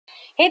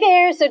Hey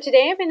there, so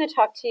today I'm going to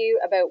talk to you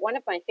about one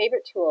of my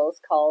favorite tools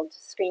called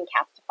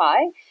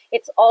Screencastify.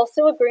 It's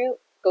also a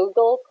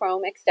Google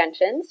Chrome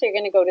extension, so you're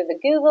going to go to the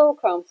Google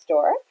Chrome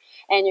store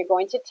and you're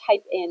going to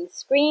type in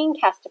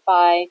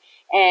Screencastify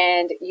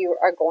and you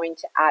are going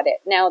to add it.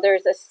 Now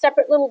there's a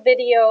separate little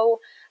video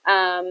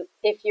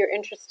if you're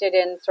interested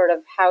in sort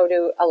of how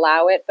to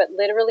allow it, but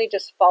literally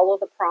just follow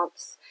the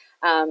prompts.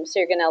 So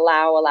you're going to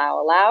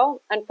allow.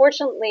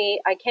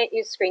 Unfortunately, I can't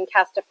use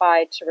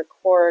Screencastify to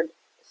record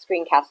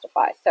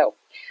Screencastify, so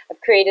I've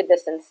created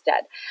this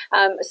instead.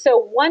 So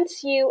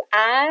once you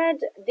add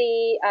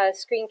the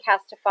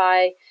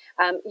Screencastify,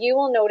 you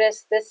will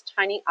notice this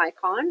tiny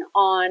icon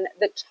on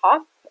the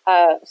top,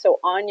 so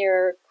on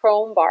your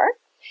Chrome bar,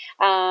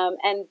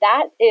 and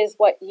that is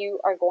what you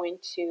are going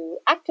to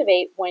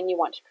activate when you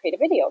want to create a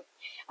video.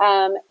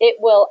 It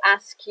will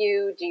ask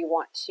you, do you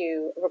want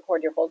to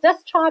record your whole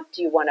desktop?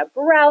 Do you want a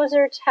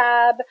browser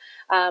tab?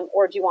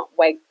 Or do you want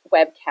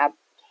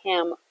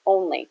webcam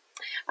only?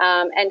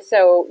 And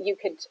so you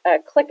could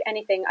click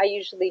anything. I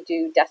usually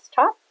do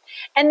desktop.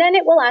 And then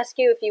it will ask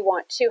you if you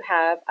want to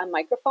have a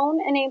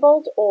microphone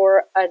enabled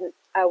or a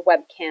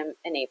webcam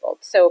enabled.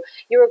 So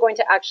you are going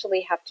to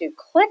actually have to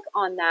click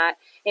on that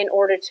in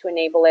order to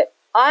enable it.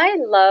 I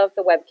love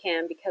the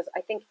webcam because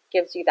I think it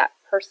gives you that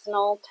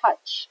personal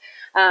touch.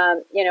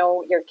 You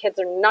know, your kids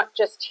are not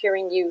just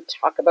hearing you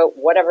talk about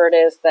whatever it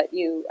is that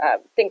you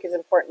think is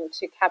important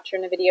to capture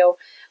in a video,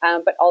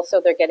 but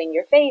also they're getting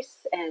your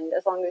face, and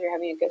as long as you're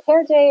having a good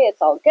hair day,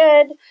 it's all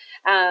good.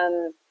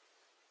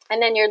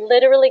 And then you're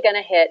literally going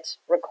to hit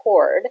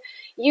record.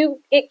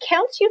 It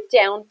counts you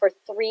down for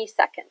 3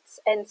 seconds,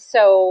 and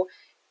so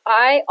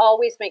I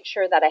always make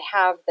sure that I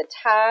have the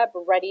tab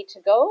ready to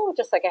go,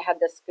 just like I had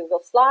this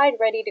Google slide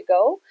ready to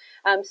go,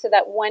 so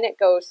that when it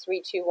goes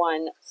 3, 2,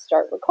 1,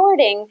 start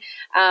recording,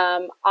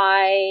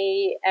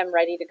 I am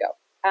ready to go.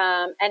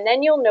 And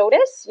then you'll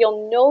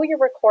know you're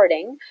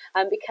recording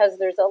because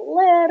there's a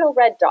little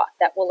red dot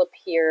that will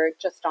appear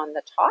just on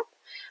the top.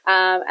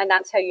 And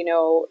that's how you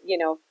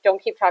know,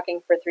 don't keep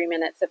talking for 3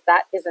 minutes. If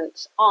that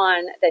isn't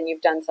on, then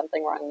you've done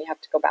something wrong. You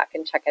have to go back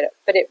and check it out.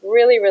 But it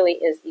really, really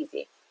is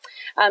easy.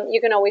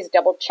 You can always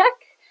double check,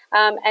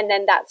 and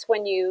then that's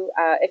when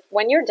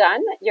when you're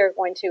done, you're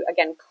going to,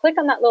 again, click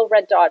on that little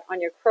red dot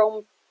on your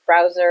Chrome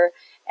browser,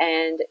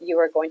 and you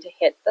are going to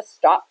hit the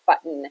stop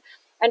button.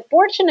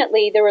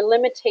 Unfortunately, there were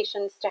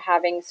limitations to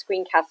having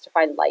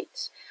Screencastify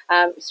Lite.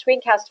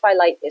 Screencastify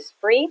Lite is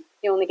free.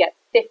 You only get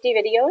 50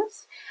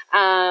 videos,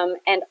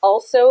 and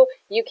also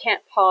you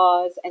can't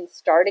pause and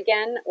start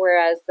again,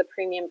 whereas the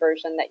premium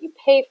version that you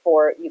pay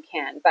for, you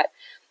can. But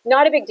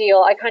not a big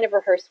deal. I kind of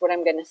rehearse what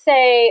I'm going to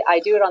say.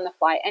 I do it on the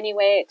fly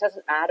anyway. It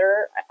doesn't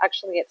matter.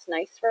 Actually, it's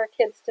nice for our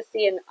kids to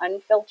see an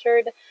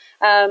unfiltered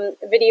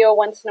video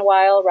once in a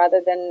while rather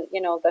than,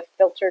 the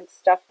filtered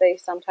stuff they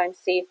sometimes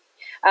see.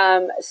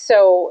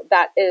 So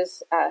that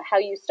is how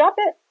you stop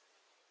it.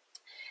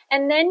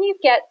 And then you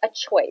get a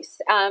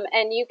choice,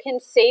 and you can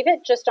save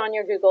it just on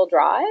your Google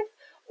Drive,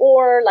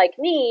 or like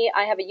me,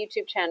 I have a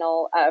YouTube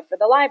channel for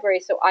the library,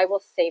 so I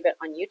will save it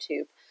on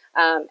YouTube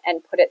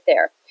and put it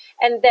there.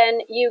 And then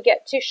you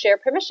get to share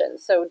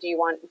permissions. So do you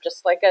want,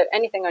 just like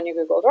anything on your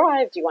Google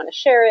Drive, do you want to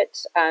share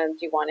it? Do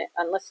you want it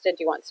unlisted?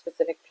 Do you want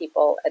specific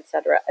people,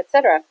 etc.,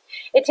 etc.?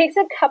 It takes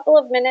a couple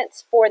of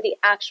minutes for the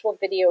actual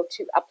video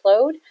to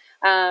upload.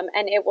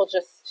 And it will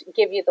just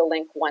give you the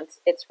link once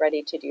it's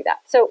ready to do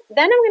that. So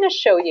then I'm going to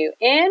show you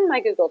in my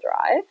Google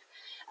Drive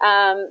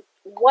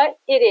what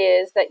it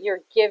is that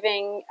you're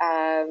giving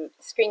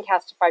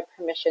Screencastify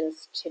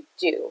permissions to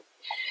do.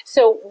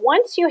 So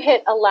once you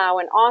hit allow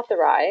and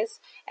authorize,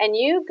 and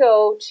you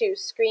go to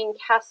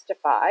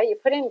Screencastify, you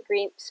put in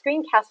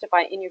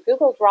Screencastify in your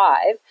Google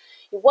Drive,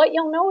 what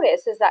you'll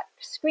notice is that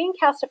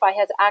Screencastify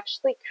has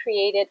actually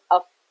created a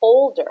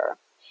folder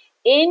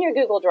in your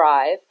Google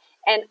Drive,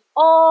 and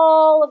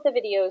all of the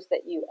videos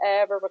that you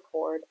ever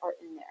record are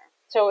in there.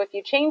 So if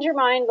you change your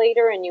mind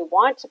later and you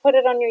want to put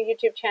it on your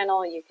YouTube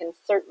channel, you can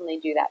certainly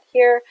do that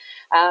here.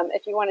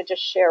 If you want to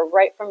just share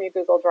right from your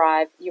Google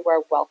Drive, you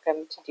are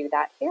welcome to do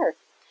that here.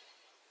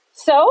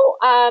 So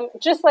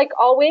just like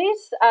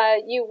always,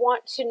 you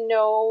want to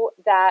know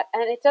that,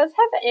 and it does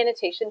have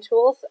annotation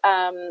tools,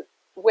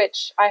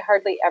 which I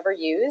hardly ever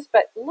use,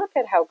 but look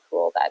at how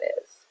cool that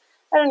is.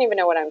 I don't even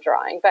know what I'm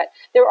drawing, but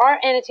there are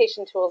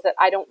annotation tools that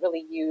I don't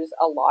really use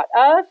a lot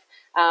of,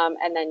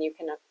 and then you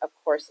can, of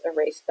course,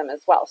 erase them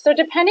as well. So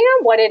depending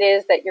on what it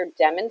is that you're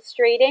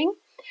demonstrating,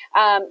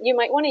 you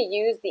might want to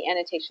use the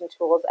annotation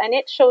tools, and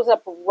it shows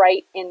up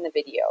right in the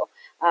video.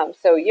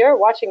 So you're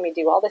watching me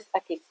do all this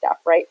icky stuff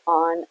right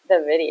on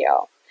the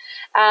video.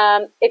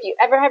 If you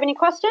ever have any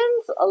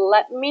questions,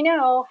 let me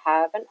know.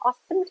 Have an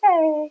awesome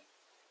day.